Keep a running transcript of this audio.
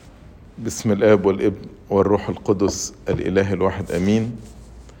بسم الآب والابن والروح القدس الإله الواحد أمين.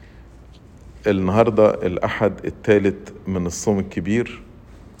 النهاردة الأحد الثالث من الصوم الكبير،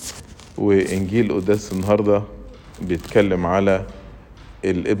 وإنجيل قداس النهاردة بيتكلم على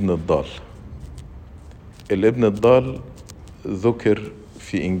الابن الضال. الابن الضال ذكر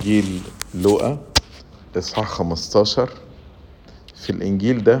في إنجيل لوقا إصحاح 15. في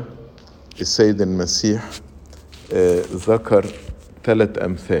الإنجيل ده السيد المسيح ذكر 3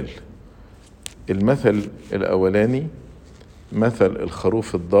 أمثال. المثل الأولاني مثل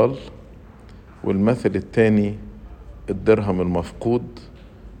الخروف الضال، والمثل الثاني الدرهم المفقود،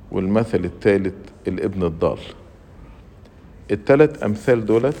 والمثل الثالث الابن الضال. ال3 أمثال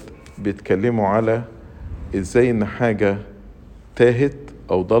دولت بيتكلموا على إزاي إن حاجة تاهت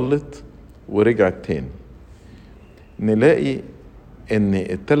أو ضلت ورجعت تاني. نلاقي إن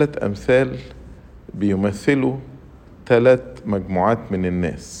ال3 أمثال بيمثلوا 3 مجموعات من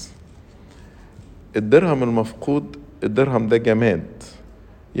الناس. الدرهم المفقود، الدرهم ده جماد،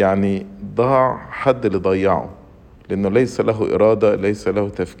 يعني ضاع، حد اللي ضيعه، لأنه ليس له إرادة، ليس له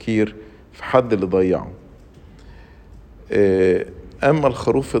تفكير، في حد اللي ضيعه. أما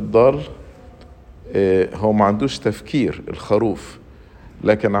الخروف الضال هو ما عندوش تفكير الخروف،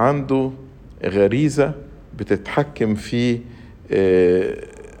 لكن عنده غريزة بتتحكم في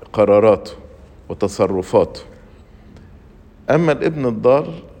قراراته وتصرفاته. أما الابن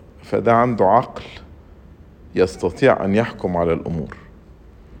الضال فده عنده عقل يستطيع أن يحكم على الأمور.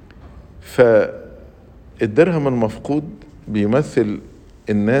 فالدرهم المفقود بيمثل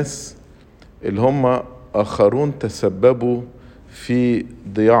الناس اللي هم آخرون تسببوا في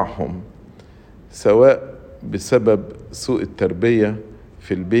ضياعهم، سواء بسبب سوء التربية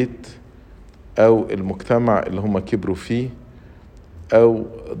في البيت أو المجتمع اللي هم كبروا فيه أو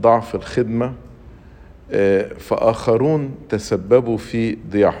ضعف الخدمة، فآخرون تسببوا في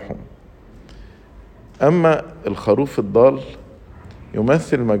ضياعهم. أما الخروف الضال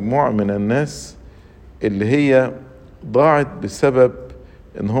يمثل مجموعة من الناس اللي هي ضاعت بسبب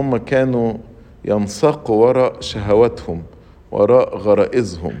إن هم كانوا ينساقوا وراء شهواتهم، وراء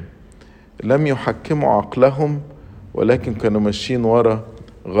غرائزهم، لم يحكموا عقلهم ولكن كانوا ماشيين وراء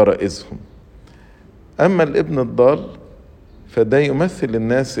غرائزهم. أما الابن الضال فده يمثل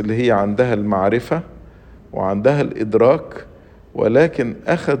الناس اللي هي عندها المعرفة وعندها الإدراك، ولكن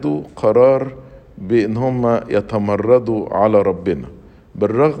أخذوا قرار بأن هم يتمردوا على ربنا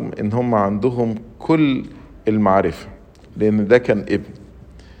بالرغم أن هم عندهم كل المعرفة، لأن ده كان ابن.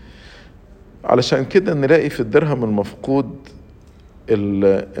 علشان كده نلاقي في الدرهم المفقود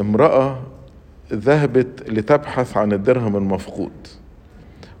الامرأة ذهبت لتبحث عن الدرهم المفقود،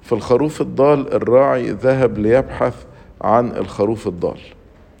 في الخروف الضال الراعي ذهب ليبحث عن الخروف الضال.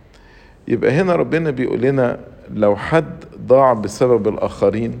 يبقى هنا ربنا بيقول لنا لو حد ضاع بسبب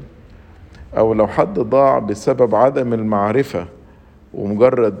الآخرين، أو لو حد ضاع بسبب عدم المعرفة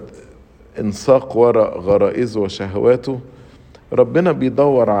ومجرد انساق وراء غرائزه وشهواته، ربنا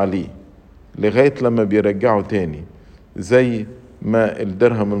بيدور عليه لغاية لما بيرجعه تاني، زي ما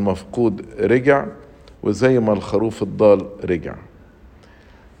الدرهم المفقود رجع وزي ما الخروف الضال رجع.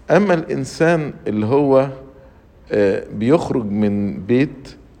 أما الإنسان اللي هو بيخرج من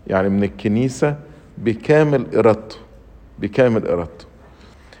بيت، يعني من الكنيسة، بكامل إرادته،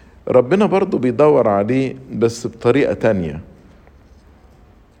 ربنا برضو بيدور عليه بس بطريقة تانية.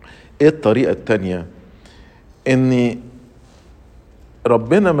 ايه الطريقة التانية؟ ان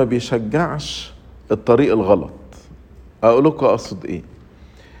ربنا ما بيشجعش الطريق الغلط. اقول لكم اقصد ايه.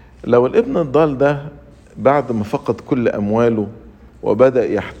 لو الابن الضال ده بعد ما فقد كل امواله وبدأ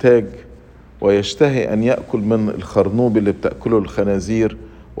يحتاج ويشتهي ان يأكل من الخرنوب اللي بتأكله الخنازير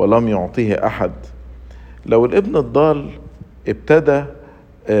ولم يعطيه احد، لو الابن الضال ابتدى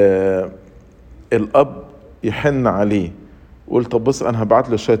الأب يحن عليه وقال طب بص أنا هبعت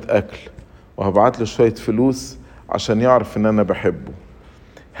له شوية أكل وهبعت له شوية فلوس عشان يعرف إن أنا بحبه،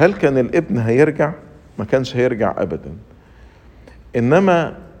 هل كان الابن هيرجع؟ ما كانش هيرجع أبدا.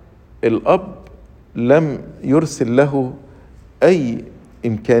 إنما الأب لم يرسل له أي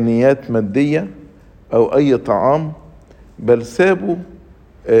إمكانيات مادية أو أي طعام، بل سابه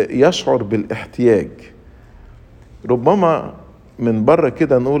يشعر بالاحتياج. ربما من بره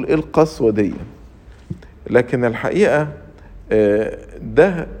كده نقول ايه القسوة دي، لكن الحقيقة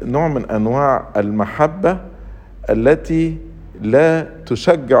ده نوع من انواع المحبة التي لا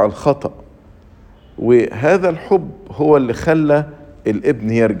تشجع الخطأ، وهذا الحب هو اللي خلى الابن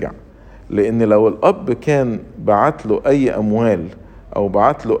يرجع. لان لو الاب كان بعت له اي اموال او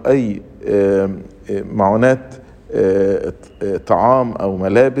بعت له اي معونات طعام او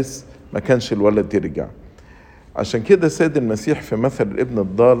ملابس، ما كانش الولد يرجع. عشان كده سيد المسيح في مثل الابن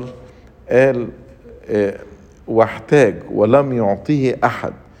الضال قال واحتاج ولم يعطيه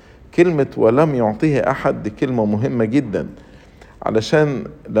أحد. كلمة ولم يعطيه أحد دي كلمة مهمة جدا، علشان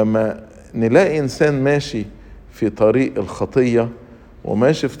لما نلاقي إنسان ماشي في طريق الخطية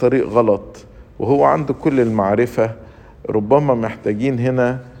وماشي في طريق غلط وهو عنده كل المعرفة، ربما محتاجين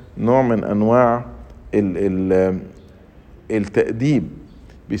هنا نوع من أنواع التأديب،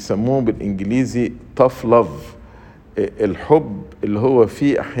 بيسموه بالإنجليزي tough love، الحب اللي هو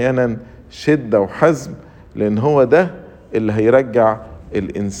فيه أحيانا شدة وحزم، لأن هو ده اللي هيرجع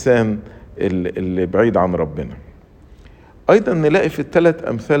الإنسان اللي بعيد عن ربنا. أيضا نلاقي في الثلاث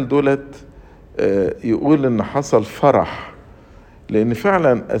أمثال دولت يقول إن حصل فرح، لأن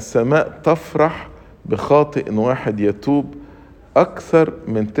فعلا السماء تفرح بخاطئ واحد يتوب أكثر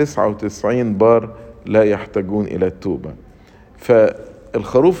من 99 بار لا يحتاجون إلى التوبة.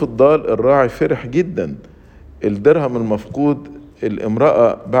 فالخروف الضال الراعي فرح جدا. الدرهم المفقود،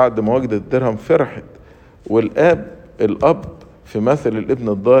 الامرأة بعد ما وجدت الدرهم فرحت. الأب في مثل الابن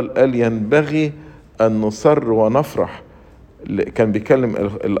الضال قال ينبغي أن نصر ونفرح. كان بيكلم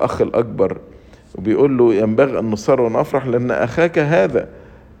الأخ الأكبر وبيقول له ينبغي أن نصر ونفرح لأن أخاك هذا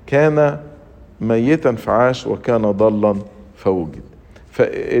كان ميتا فعاش وكان ضالا فوجد.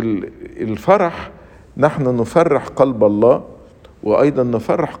 فالفرح نحن نفرح قلب الله، وأيضا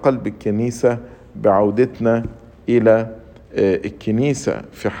نفرح قلب الكنيسة بعودتنا إلى الكنيسة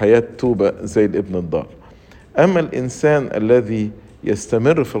في حياة توبة زي الابن الضال. أما الإنسان الذي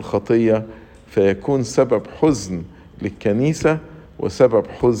يستمر في الخطية فيكون سبب حزن للكنيسة وسبب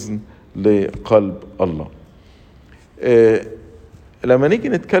حزن لقلب الله. لما نيجي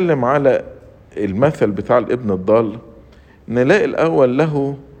نتكلم على المثل بتاع الابن الضال، نلاقي الأول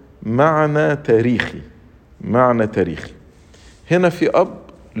له معنى تاريخي. هنا في أب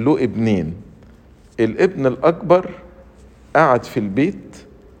له ابنين، الابن الأكبر قعد في البيت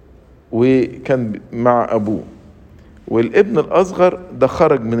وكان مع أبوه، والابن الأصغر ده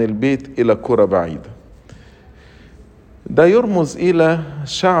خرج من البيت إلى قرى بعيدة. ده يرمز إلى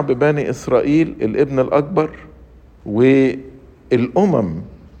شعب بني إسرائيل الابن الأكبر والأمم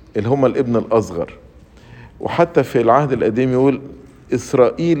اللي هم الابن الأصغر. وحتى في العهد القديم يقول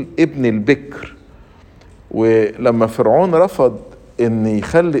إسرائيل ابن البكر. ولما فرعون رفض أن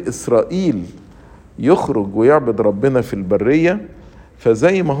يخلي إسرائيل يخرج ويعبد ربنا في البرية،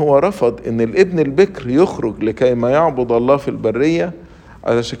 فزي ما هو رفض أن الابن البكر يخرج لكي ما يعبد الله في البرية،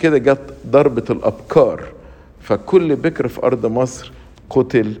 علشان كده جت ضربة الأبكار، فكل بكر في أرض مصر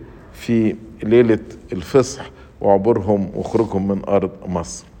قتل في ليلة الفصح وعبورهم وخروجهم من أرض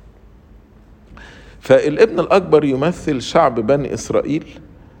مصر. فالابن الأكبر يمثل شعب بني إسرائيل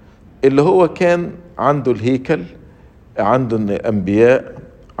اللي هو كان عنده الهيكل، عنده الأنبياء،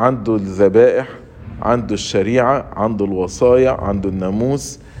 عنده الذبائح، عنده الشريعة، عنده الوصايا، عنده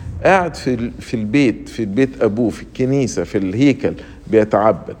الناموس، قاعد في البيت أبوه، في الكنيسة، في الهيكل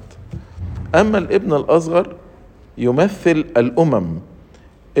بيتعبد. أما الابن الأصغر يمثل الأمم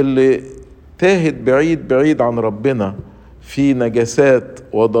اللي تاهت بعيد عن ربنا في نجاسات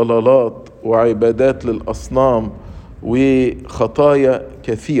وضلالات وعبادات للأصنام وخطايا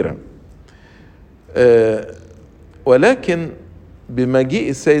كثيرة. ولكن بمجيء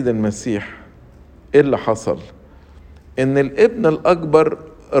السيد المسيح إيه اللي حصل؟ إن الابن الأكبر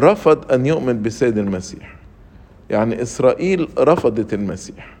رفض أن يؤمن بالسيد المسيح، يعني إسرائيل رفضت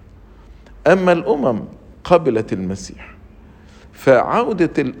المسيح، أما الأمم قبلت المسيح.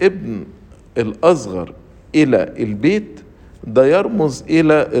 فعودة الابن الأصغر إلى البيت ده يرمز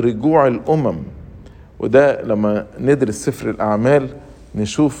إلى رجوع الأمم. وده لما ندرس سفر الأعمال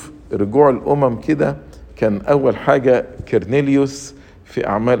نشوف رجوع الأمم كده. كان أول حاجة كرنيليوس في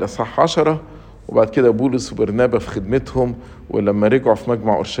أعمال أصحاح 10، وبعد كده بولس وبرنابا في خدمتهم، ولما رجعوا في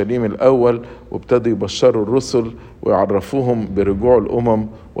مجمع أورشليم الأول وابتدوا يبشروا الرسل ويعرفوهم برجوع الأمم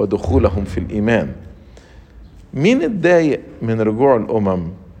ودخولهم في الإيمان. مين اتضايق من رجوع الأمم؟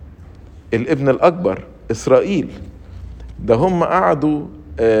 الابن الأكبر إسرائيل. ده هم قعدوا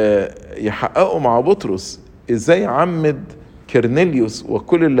يحققوا مع بطرس إزاي عمد كرنيليوس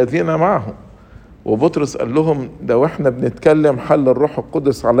وكل الذين معه، وبطرس قال لهم ده واحنا بنتكلم حل الروح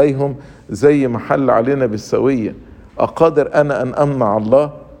القدس عليهم زي ما حل علينا بالسوية. أقادر أنا أن أمنع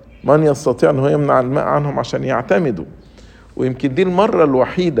الله؟ من يستطيع أنه يمنع الماء عنهم عشان يعتمدوا. ويمكن دي المرة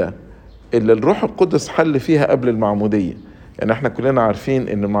الوحيدة اللي الروح القدس حل فيها قبل المعمودية. يعني احنا كلنا عارفين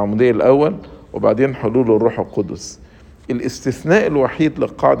ان المعمودية الأول وبعدين حلول الروح القدس. الاستثناء الوحيد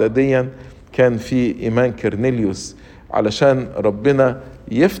للقاعدة دي كان في إيمان كرنيليوس، علشان ربنا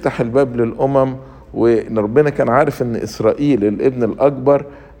يفتح الباب للأمم، وإن ربنا كان عارف إن إسرائيل الابن الأكبر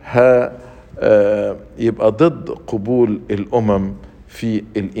يبقى ضد قبول الأمم في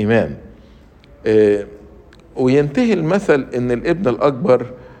الإيمان. وينتهي المثل ان الابن الاكبر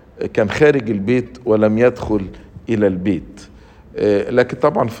كان خارج البيت ولم يدخل الى البيت. لكن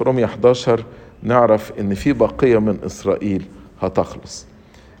طبعا في رومية 11 نعرف ان في بقية من اسرائيل هتخلص.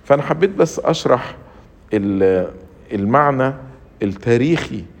 فانا حبيت بس اشرح المعنى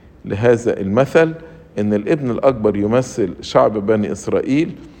التاريخي لهذا المثل، ان الابن الاكبر يمثل شعب بني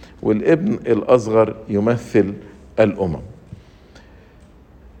اسرائيل والابن الاصغر يمثل الامم.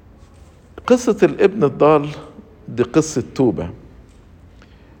 قصة الابن الضال دي قصة توبة،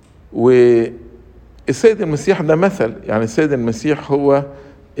 والسيد المسيح ده مثل، يعني السيد المسيح هو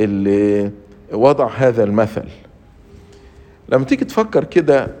اللي وضع هذا المثل. لما تيجي تفكر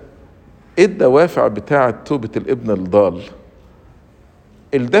كده ايه الدوافع بتاعة توبة الابن الضال؟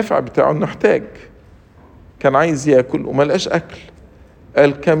 الدافع بتاعه انه احتاج، كان عايز ياكل وما لقاش اكل.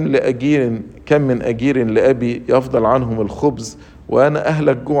 قال كم من اجير لابي يفضل عنهم الخبز وانا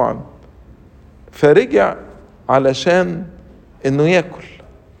اهلك جوعا، فرجع علشان انه ياكل.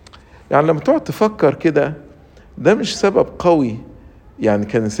 يعني لما تقعد تفكر كده ده مش سبب قوي. يعني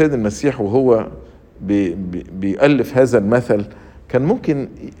كان السيد المسيح وهو بيألف هذا المثل كان ممكن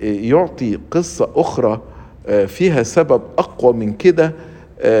يعطي قصة أخرى فيها سبب أقوى من كده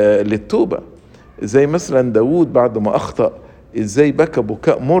للتوبة، زي مثلا داود بعد ما أخطأ إزاي بكى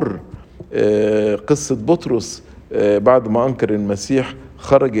بكاء مر. قصة بطرس بعد ما أنكر المسيح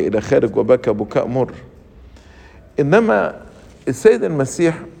خرج إلى خارج وبكى بكاء مر. إنما السيد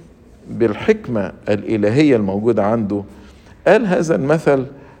المسيح بالحكمة الإلهية الموجودة عنده قال هذا المثل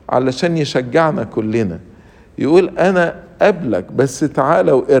علشان يشجعنا كلنا، يقول أنا قبلك بس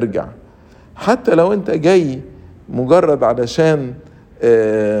تعالى وارجع. حتى لو أنت جاي مجرد علشان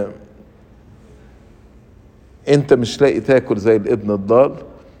أنت مش لاقي تاكل زي الابن الضال،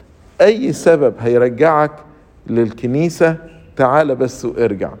 أي سبب هيرجعك للكنيسة تعالى بس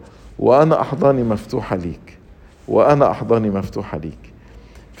وارجع، وأنا أحضاني مفتوحة ليك، وأنا أحضاني مفتوحة ليك.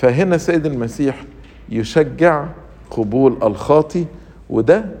 فهنا سيد المسيح يشجع قبول الخاطي،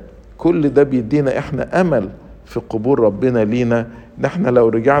 وده كل ده بيدينا احنا امل في قبول ربنا لينا. نحن لو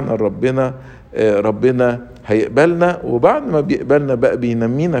رجعنا لربنا ربنا هيقبلنا، وبعد ما بيقبلنا بقى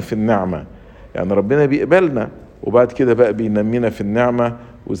بينمينا في النعمة. يعني ربنا بيقبلنا وبعد كده بقى بينمينا في النعمة،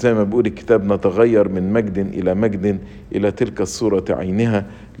 وزي ما بيقول الكتاب نتغير من مجد إلى مجد إلى تلك الصورة عينها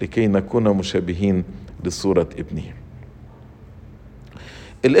لكي نكون مشابهين لصورة ابنه.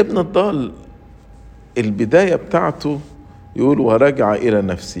 الابن الضال البداية بتاعته يقول ورجع إلى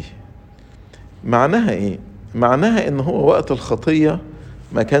نفسه. معناها إيه؟ معناها إن هو وقت الخطية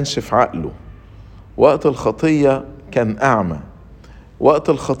ما كانش في عقله، وقت الخطية كان أعمى، وقت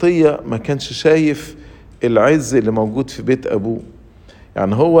الخطية ما كانش شايف العز اللي موجود في بيت أبوه.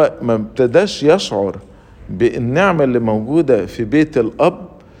 يعني هو ما ابتداش يشعر بالنعمة اللي موجودة في بيت الأب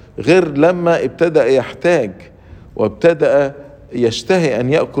غير لما ابتدأ يحتاج وابتدأ يشتهي أن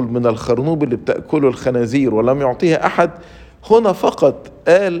يأكل من الخرنوب اللي بتأكله الخنازير ولم يعطيها أحد. هنا فقط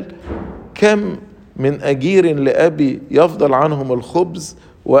قال كم من أجير لأبي يفضل عنهم الخبز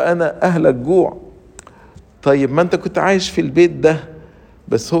وأنا أهلك جوع. طيب ما أنت كنت عايش في البيت ده،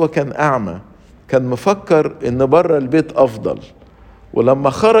 بس هو كان أعمى، كان مفكر إن بره البيت أفضل. ولما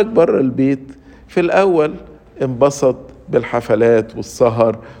خرج بره البيت في الأول انبسط بالحفلات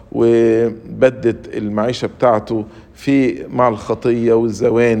والسهر وبدت المعيشة بتاعته مع الخطية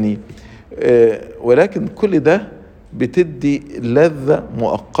والزواني، ولكن كل ده بتدي لذة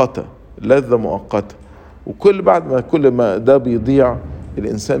مؤقتة، لذة مؤقتة. كل ما ده بيضيع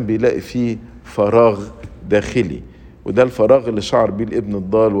الإنسان بيلاقي فيه فراغ داخلي، وده الفراغ اللي شعر بيه الابن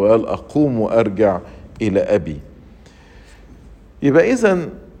الضال وقال أقوم وأرجع إلى أبي. يبقى إذن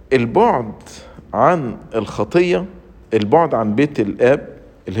البعد عن الخطية، البعد عن بيت الآب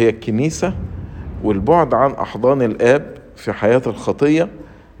اللي هي الكنيسة، والبعد عن أحضان الآب في حياة الخطية،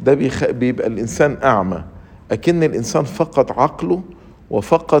 ده بيبقى الإنسان أعمى، أكن الإنسان فقد عقله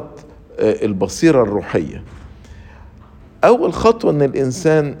وفقد البصيرة الروحية. أول خطوة أن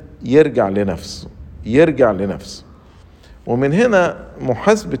الإنسان يرجع لنفسه. ومن هنا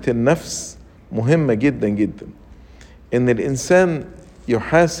محاسبة النفس مهمة جدا جدا، أن الإنسان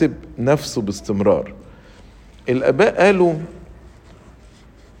يحاسب نفسه باستمرار. الآباء قالوا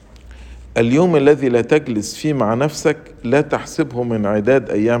اليوم الذي لا تجلس فيه مع نفسك لا تحسبه من عداد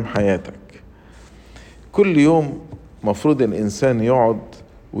أيام حياتك. كل يوم مفروض الإنسان يقعد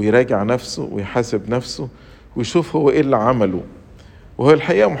ويراجع نفسه ويحاسب نفسه ويشوف هو إيه اللي عمله. وهو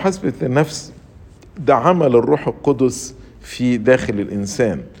الحقيقة محاسبة النفس ده عمل الروح القدس في داخل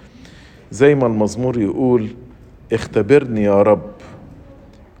الإنسان، زي ما المزمور يقول اختبرني يا رب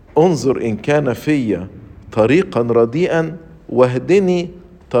انظر إن كان في طريقا رديئا واهدني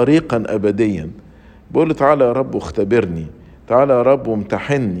طريقا أبديا. بقول له تعالى يا رب واختبرني، تعالى يا رب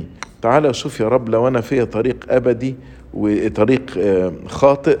وامتحني، تعالى شوف يا رب لو أنا فيها طريق أبدي وطريق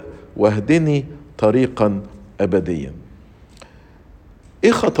خاطئ، واهدني طريقا أبديا.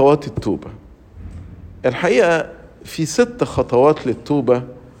 إيه خطوات التوبة؟ الحقيقة في 6 خطوات للتوبة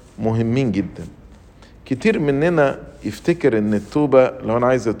مهمين جدا. كتير مننا يفتكر ان التوبة لو انا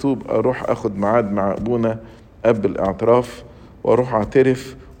عايز اتوب اروح اخد ميعاد مع ابونا قبل الاعتراف واروح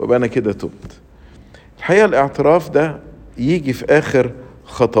اعترف وابقى انا كده تبت. الحقيقة الاعتراف ده يجي في اخر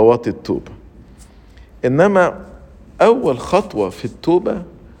خطوات التوبة، انما اول خطوة في التوبة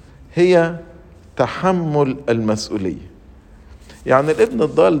هي تحمل المسؤولية. يعني الابن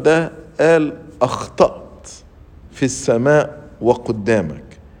الضال ده قال اخطأت في السماء وقدامك،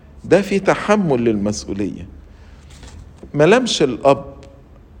 ده في تحمل للمسؤولية. ما لمش الأب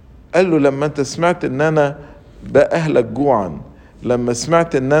قال له لما انت سمعت ان انا بأهلك جوعا، لما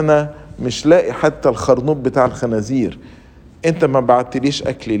سمعت ان انا مش لاقي حتى الخرنوب بتاع الخنازير، انت ما بعتليش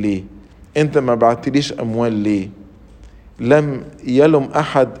اكل ليه؟ انت ما بعتليش اموال ليه؟ لم يلم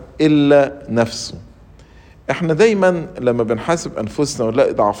احد الا نفسه. احنا دايما لما بنحاسب انفسنا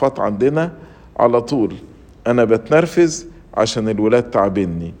ونلاقي ضعفات عندنا على طول انا بتنرفز عشان الولاد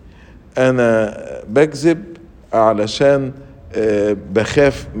تعبني، انا بكذب علشان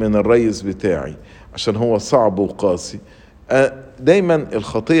بخاف من الرئيس بتاعي عشان هو صعب وقاسي. دايما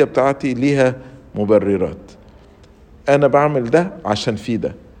الخطية بتاعتي ليها مبررات، انا بعمل ده عشان في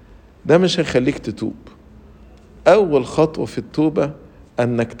ده مش هيخليك تتوب. اول خطوة في التوبة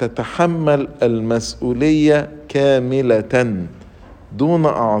انك تتحمل المسؤولية كاملة دون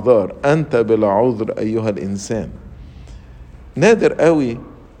اعذار، انت بلا عذر ايها الانسان. نادر قوي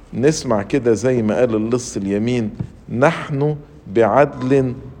نسمع كده زي ما قال اللص اليمين نحن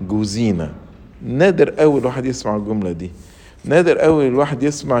بعدل جوزينا. نادر قوي الواحد يسمع الجملة دي، نادر قوي الواحد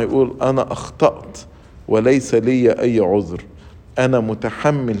يسمع يقول انا اخطأت وليس لي اي عذر، انا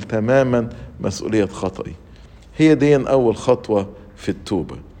متحمل تماما مسؤولية خطئي. هي دي اول خطوة في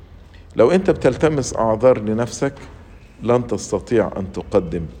التوبة. لو انت بتلتمس اعذار لنفسك لن تستطيع ان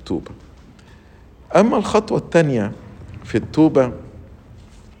تقدم توبة. اما الخطوة الثانية في التوبة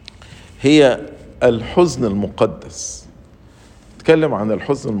هي الحزن المقدس. اتكلم عن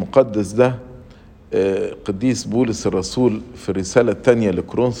الحزن المقدس ده قديس بولس الرسول في الرسالة الثانية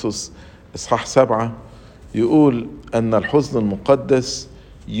لكورنثوس إصحاح 7 يقول أن الحزن المقدس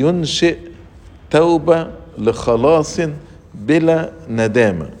ينشئ توبة لخلاص بلا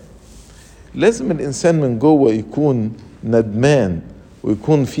ندامة. لازم الإنسان من جوه يكون ندمان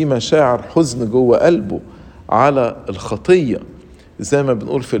ويكون في مشاعر حزن جوه قلبه على الخطية، زي ما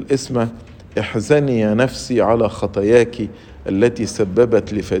بنقول في الإسمة احزني يا نفسي على خطاياك التي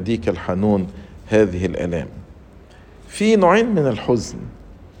سببت لفديك الحنون هذه الآلام. في نوعين من الحزن،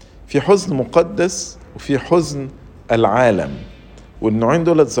 في حزن مقدس وفي حزن العالم، والنوعين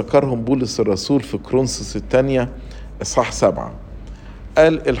دول ذكرهم بولس الرسول في كورنثوس الثانية إصحاح 7.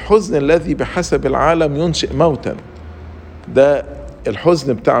 قال الحزن الذي بحسب العالم ينشئ موتا، ده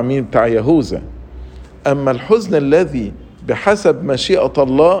الحزن بتاع مين؟ بتاع يهوذا. أما الحزن الذي بحسب مشيئة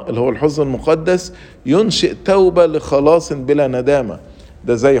الله اللي هو الحزن المقدس ينشئ توبة لخلاص بلا ندامة،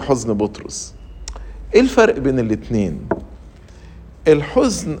 ده زي حزن بطرس. ايه الفرق بين الاتنين؟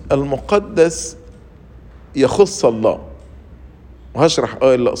 الحزن المقدس يخص الله، وهشرح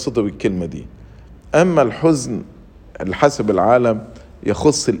اللي اقصده بالكلمة دي. اما الحزن اللي حسب العالم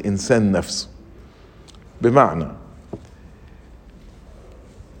يخص الانسان نفسه. بمعنى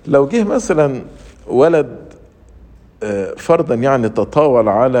لو جه مثلا ولد فرضا يعني تطاول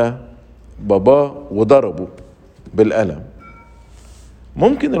على باباه وضربه بالقلم،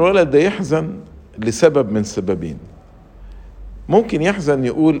 ممكن الولد ده يحزن لسبب من سببين. ممكن يحزن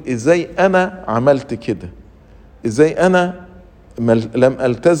يقول ازاي انا عملت كده، ازاي انا لم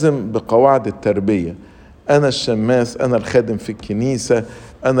التزم بقواعد التربية، انا الشماس، انا الخادم في الكنيسة،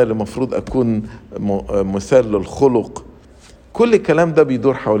 انا اللي مفروض اكون مثال للخلق. كل الكلام ده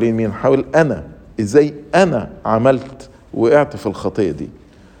بيدور حوالين مين؟ حول انا، ازاي انا عملت وقعت في الخطية دي.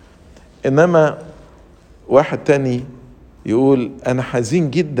 انما واحد تاني يقول انا حزين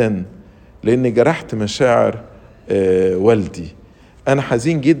جدا لاني جرحت مشاعر والدي، انا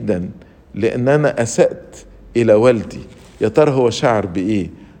حزين جدا لان انا اسأت الى والدي. يا ترى هو شعر بايه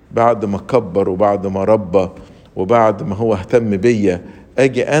بعد ما كبر وبعد ما ربى وبعد ما هو اهتم بيا،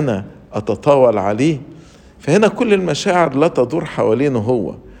 اجي انا اتطاول عليه؟ فهنا كل المشاعر لا تدور حوالينه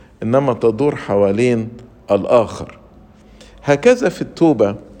هو، انما تدور حوالين الاخر. هكذا في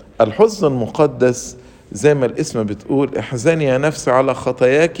التوبة الحزن المقدس زي ما الاسم بتقول احزني يا نفسي على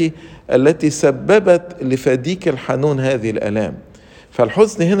خطاياك التي سببت لفديك الحنون هذه الآلام.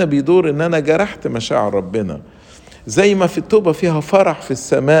 فالحزن هنا بيدور ان انا جرحت مشاعر ربنا. زي ما في التوبة فيها فرح في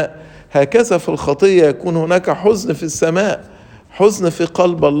السماء، هكذا في الخطية يكون هناك حزن في السماء، حزن في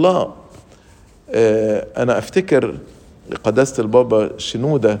قلب الله. أنا أفتكر قداسة البابا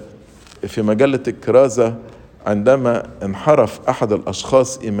شنودة في مجلة الكرازة عندما انحرف أحد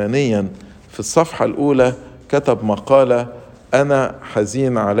الأشخاص إيمانيا، في الصفحة الأولى كتب مقالة: أنا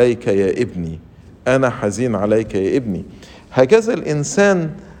حزين عليك يا ابني، أنا حزين عليك يا ابني. هكذا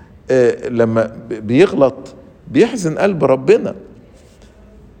الإنسان لما بيغلط بيحزن قلب ربنا.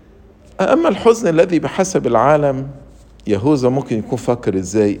 أما الحزن الذي بحسب العالم، يهوذا ممكن يكون فكر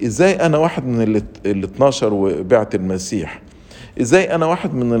إزاي أنا واحد من ال 12 وبعت المسيح، إزاي أنا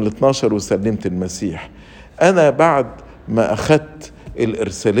واحد من ال 12 وسلمت المسيح، أنا بعد ما أخذت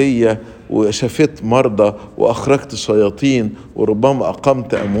الإرسالية وشفيت مرضى وأخرجت شياطين وربما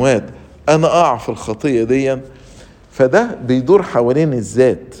أقمت أموات، أنا أقع في الخطية دي. فده بيدور حوالين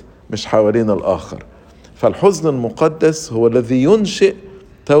الذات مش حوالين الآخر. فالحزن المقدس هو الذي ينشئ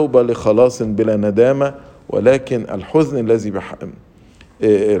توبة لخلاص بلا ندامة، ولكن الحزن الذي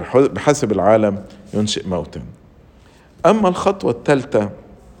بحسب العالم ينشئ موتا. أما الخطوة الثالثة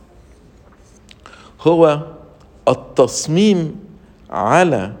هو التصميم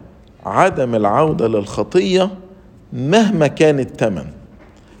على عدم العودة للخطية مهما كان الثمن.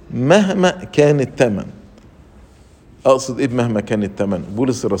 مهما كان الثمن، أقصد إيه مهما كان الثمن؟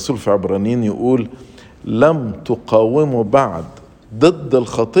 بولس الرسول في عبرانيين يقول: لم تقاوموا بعد ضد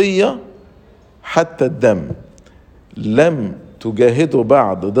الخطية حتى الدم. لم تجاهدوا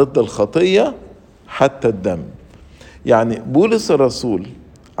بعد ضد الخطية حتى الدم. يعني بولس الرسول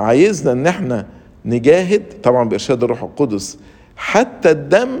عايزنا ان احنا نجاهد طبعا بإرشاد الروح القدس حتى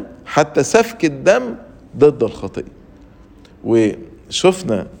الدم، حتى سفك الدم ضد الخطية.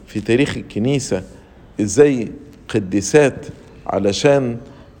 وشفنا في تاريخ الكنيسة ازاي قديسات علشان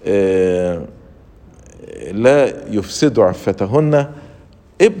لا يفسدوا عفتهن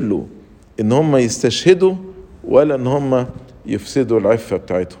قبلوا ان هم يستشهدوا ولا ان هم يفسدوا العفة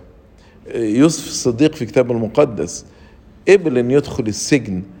بتاعتهم. يوسف الصديق في كتاب المقدس قبل ان يدخل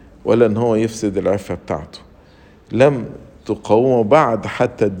السجن ولا ان هو يفسد العفة بتاعته. لم تقاوموا بعد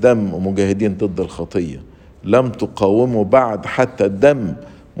حتى الدم مجاهدين ضد الخطية. لم تقاوموا بعد حتى الدم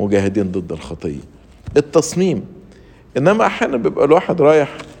مجاهدين ضد الخطية. التصميم. انما احيانا بيبقى الواحد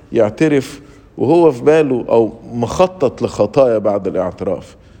رايح يعترف وهو في باله او مخطط لخطايا بعد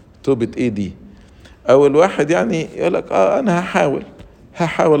الاعتراف. توبة ايه دي؟ او الواحد يعني يقولك انا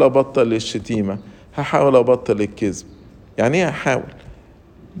هحاول ابطل الشتيمة، هحاول ابطل الكذب. يعني ايه هحاول؟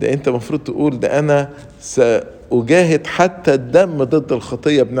 ده انت مفروض تقول ده انا سأجاهد حتى الدم ضد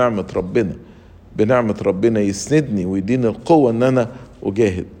الخطية بنعمة ربنا. بنعمة ربنا يسندني ويديني القوة ان انا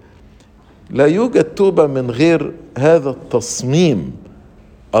اجاهد. لا يوجد توبة من غير هذا التصميم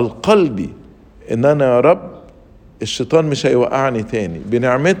القلبي ان انا يا رب الشيطان مش هيوقعني تاني،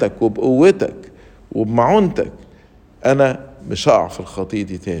 بنعمتك وبقوتك وبمعونتك انا مش هقع في الخطية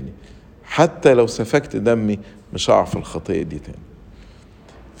دي تاني، حتى لو سفكت دمي مش هقع في الخطية دي تاني.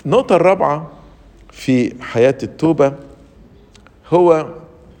 النقطة الرابعة في حياة التوبة هو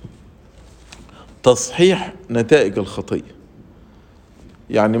تصحيح نتائج الخطية.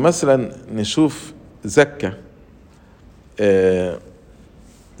 يعني مثلا نشوف زكا.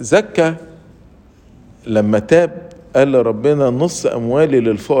 زكا لما تاب قال لربنا: نص أموالي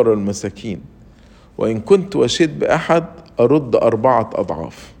للفقراء والمساكين، وإن كنت وشيت بأحد أرد 4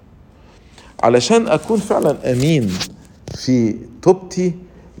 أضعاف. علشان أكون فعلا أمين في توبتي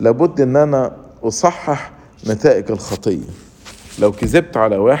لابد أن أنا أصحح نتائج الخطية. لو كذبت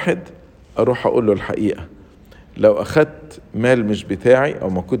على واحد أروح أقول له الحقيقة، لو أخدت مال مش بتاعي أو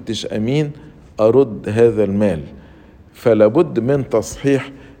ما كنتش أمين أرد هذا المال. فلابد من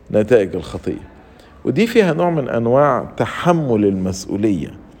تصحيح نتائج الخطية، ودي فيها نوع من أنواع تحمل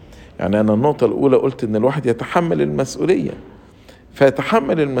المسؤولية. يعني أنا النقطة الأولى قلت إن الواحد يتحمل المسؤولية،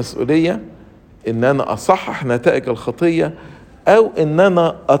 فيتحمل المسؤولية إن أنا أصحح نتائج الخطية أو إن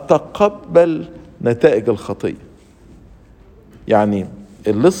أنا أتقبل نتائج الخطية. يعني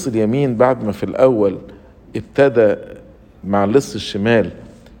اللص اليمين بعد ما في الأول ابتدى مع اللص الشمال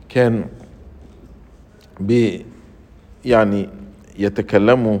كان يعني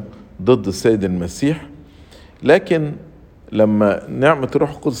يتكلموا ضد السيد المسيح، لكن لما نعمة روح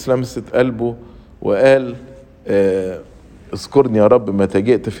القدس لمست قلبه وقال اذكرني يا رب متى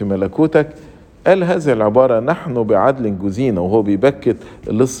جئت في ملكوتك، قال هذه العبارة: نحن بعدل جزينا، وهو بيبكت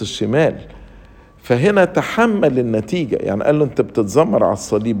اللص الشمال. فهنا تحمل النتيجة. يعني قال له: انت بتتذمر على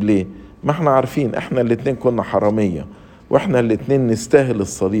الصليب ليه؟ ما احنا عارفين احنا الاتنين كنا حرامية واحنا الاتنين نستاهل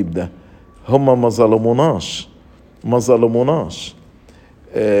الصليب ده، هما ما ظلموناش.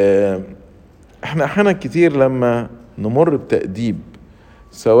 احنا احيانا كتير لما نمر بتأديب،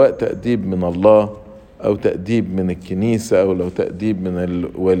 سواء تأديب من الله او تأديب من الكنيسة او لو تأديب من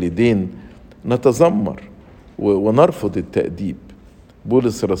الوالدين، نتذمر ونرفض التأديب.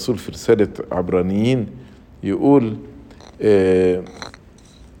 بولس الرسول في رسالة عبرانيين يقول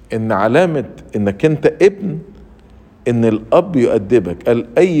ان علامة انك انت ابن ان الاب يؤدبك.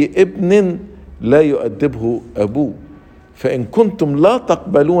 قال اي ابن لا يؤدبه ابوه، فان كنتم لا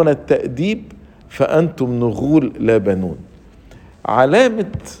تقبلون التأديب فانتم نغول لا بنون.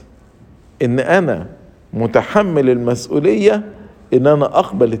 علامة ان انا متحمل المسؤولية ان انا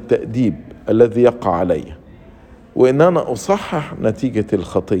اقبل التأديب الذي يقع علي، وان انا اصحح نتيجة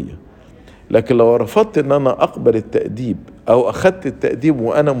الخطية. لكن لو رفضت ان انا اقبل التأديب او اخدت التأديب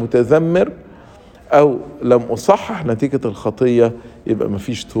وانا متذمر او لم اصحح نتيجة الخطية، يبقى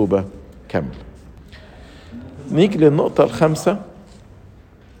مفيش توبة كاملة. نيجي للنقطة الخامسة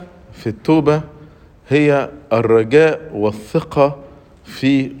في التوبة، هي الرجاء والثقة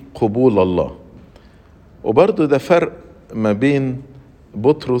في قبول الله. وبرضو ده فرق ما بين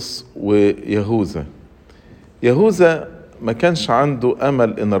بطرس ويهوذا. يهوذا ما كانش عنده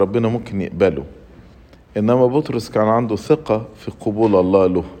أمل إن ربنا ممكن يقبله، إنما بطرس كان عنده ثقة في قبول الله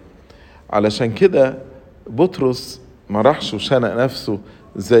له. علشان كده بطرس ما راحش وشنق نفسه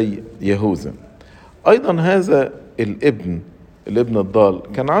زي يهوذا. أيضا هذا الابن الضال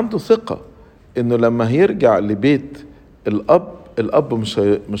كان عنده ثقة إنه لما هيرجع لبيت الأب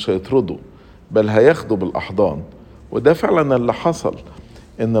مش هيطرده، بل هياخده بالأحضان. وده فعلا اللي حصل،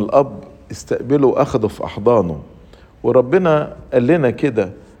 إن الأب استقبله وأخده في أحضانه. وربنا قال لنا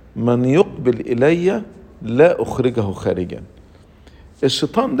كده: من يقبل إلي لا أخرجه خارجا.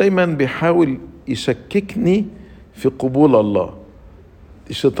 الشيطان دايما بيحاول يشككني في قبول الله.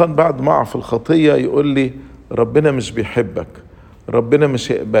 الشيطان بعد ما أقع في الخطية يقول لي ربنا مش بيحبك، ربنا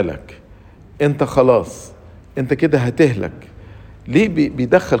مش هيقبلك، انت خلاص، انت كده هتهلك. ليه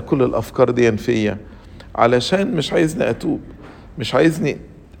بيدخل كل الأفكار دي فيا؟ علشان مش عايزني أتوب، مش عايزني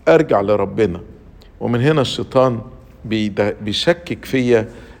أرجع لربنا. ومن هنا الشيطان بيشكك فيا،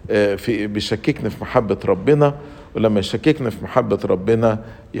 بيشككني في محبة ربنا. ولما يشككني في محبة ربنا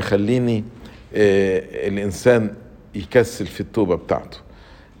يخليني الإنسان يكسل في التوبة بتاعته.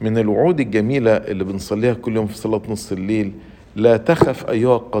 من الوعود الجميلة اللي بنصليها كل يوم في صلاة نص الليل: لا تخف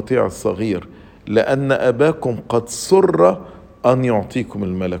أيها القطيع الصغير لأن أباكم قد سر أن يعطيكم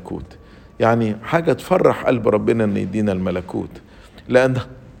الملكوت. يعني حاجة تفرح قلب ربنا أن يدينا الملكوت،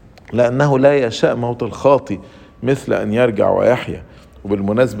 لأنه لا يشاء موت الخاطي مثل أن يرجع ويحيا.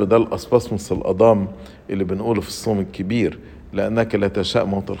 وبالمناسبة ده الأسباسموس الأضام اللي بنقوله في الصوم الكبير: لأنك لا تشاء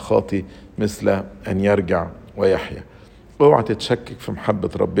موت الخاطي مثل أن يرجع ويحيا. اوعى تتشكك في محبة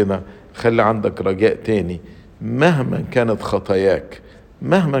ربنا، خلي عندك رجاء تاني. مهما كانت خطاياك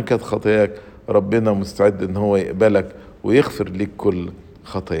ربنا مستعد ان هو يقبلك ويغفر لك كل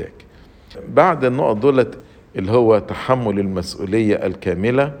خطاياك. بعد النقط دولت اللي هو تحمل المسؤولية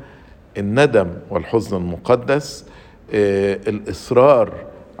الكاملة، الندم والحزن المقدس، الإصرار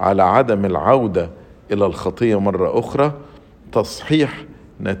على عدم العودة إلى الخطية مرة أخرى، تصحيح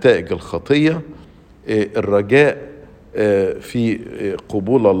نتائج الخطية، الرجاء في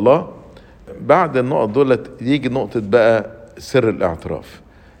قبول الله. بعد النقط دولت يجي نقطة بقى سر الاعتراف،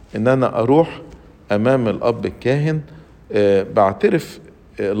 ان انا اروح امام الاب الكاهن، بعترف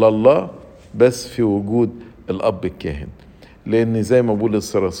لله بس في وجود الاب الكاهن. لان زي ما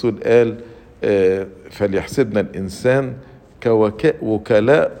بولس الرسول قال: فليحسبنا الانسان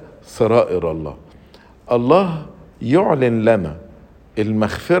كوكلاء سرائر الله. الله يعلن لنا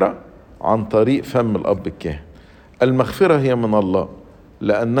المغفرة عن طريق فم الاب الكاهن. المغفرة هي من الله،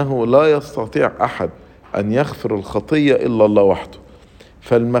 لأنه لا يستطيع أحد أن يغفر الخطية إلا الله وحده.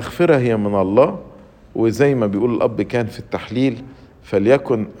 فالمغفرة هي من الله. وزي ما بيقول الأب كان في التحليل: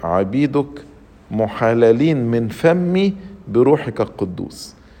 فليكن عبيدك محللين من فمي بروحك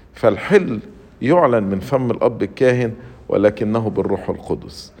القدوس. فالحل يعلن من فم الأب الكاهن، ولكنه بالروح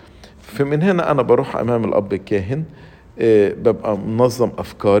القدس. فمن هنا أنا بروح أمام الأب الكاهن، ببقى منظم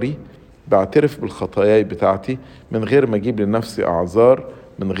أفكاري، بعترف بالخطاياي بتاعتي من غير ما اجيب لنفسي اعذار،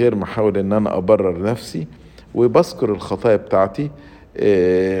 من غير ما احاول ان انا ابرر نفسي، وبذكر الخطايا بتاعتي.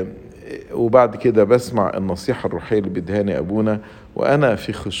 وبعد كده بسمع النصيحة الروحية اللي بيدهاني ابونا، وانا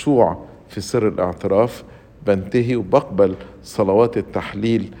في خشوع في سر الاعتراف بنتهي وبقبل صلوات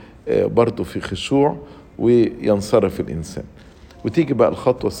التحليل برضو في خشوع، وينصرف الانسان. وتيجي بقى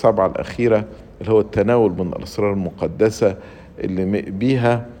الخطوة السابعة الأخيرة اللي هو التناول من الأسرار المقدسة، اللي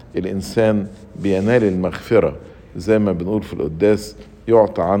بيها الإنسان بينال المغفرة. زي ما بنقول في القداس: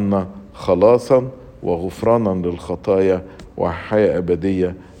 يعطى عنا خلاصا وغفرانا للخطايا وحياة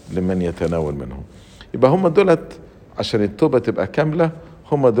أبدية لمن يتناول منهم. يبقى هم دولت عشان التوبة تبقى كاملة،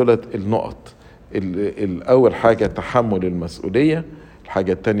 هم دولت النقط. الأول حاجة تحمل المسؤولية،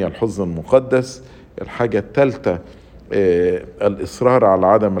 الحاجة التانية الحزن المقدس، الحاجة التالتة الإصرار على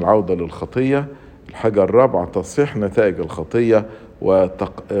عدم العودة للخطية، الحاجة الرابعة تصحيح نتائج الخطية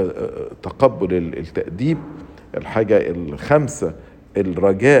وتقبل التأديب، الحاجة الخامسة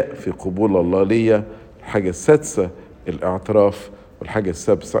الرجاء في قبول الله ليا، الحاجة السادسة الاعتراف، والحاجة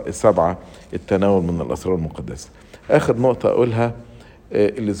السابعة التناول من الأسرار المقدسة. آخر نقطة أقولها،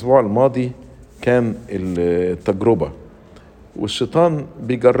 الأسبوع الماضي كان التجربة، والشيطان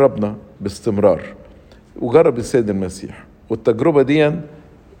بيجربنا باستمرار، وجرب السيد المسيح. والتجربة دي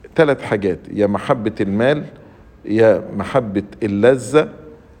 3 حاجات: يا محبة المال، يا محبة اللذة،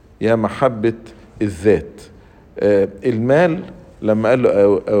 يا محبة الذات. المال لما قال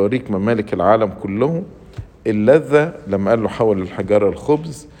له أوريك ممالك العالم كله، اللذة لما قال له حول الحجارة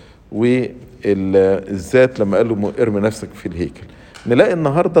الخبز، والذات لما قال له ارمي نفسك في الهيكل. نلاقي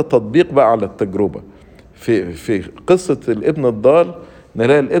النهاردة تطبيق بقى على التجربة في قصة الابن الضال.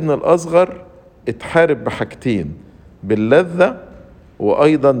 نلاقي الابن الأصغر اتحارب بحاجتين، باللذة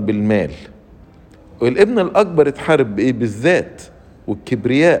وأيضا بالمال. والابن الأكبر اتحارب بإيه؟ بالذات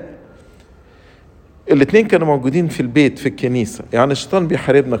والكبرياء. الاتنين كانوا موجودين في البيت في الكنيسة. يعني الشيطان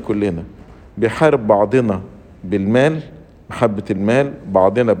بيحاربنا كلنا، بيحارب بعضنا بالمال، محبة المال،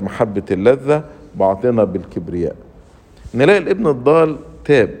 بعضنا بمحبة اللذة، بعضنا بالكبرياء. نلاقي الابن الضال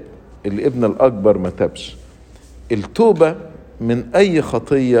تاب، الابن الأكبر ما تابش. التوبة من أي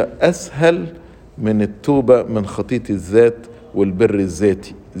خطية أسهل من التوبة من خطية الذات والبر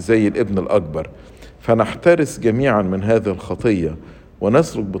الذاتي زي الابن الأكبر. فنحترس جميعا من هذه الخطية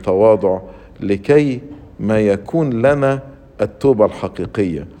ونسلك بتواضع لكي ما يكون لنا التوبة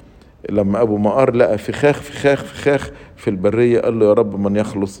الحقيقية. لما أبو مقار لقى فخاخ في البرية، قال له يا رب من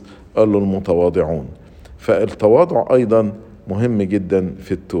يخلص؟ قال له المتواضعون. فالتواضع أيضا مهم جدا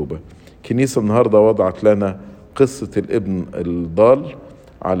في التوبة. كنيسة النهاردة وضعت لنا قصة الابن الضال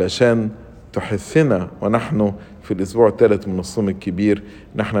علشان تحثنا ونحن في الأسبوع الثالث من الصوم الكبير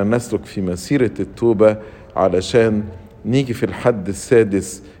نحن نسلك في مسيرة التوبة، علشان نيجي في الحد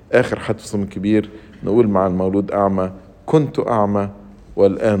السادس آخر حد في الصوم الكبير نقول مع المولود أعمى كنت أعمى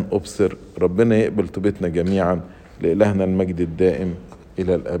والآن أبصر. ربنا يقبل توبتنا جميعا. لإلهنا المجد الدائم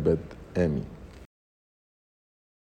إلى الأبد، آمين.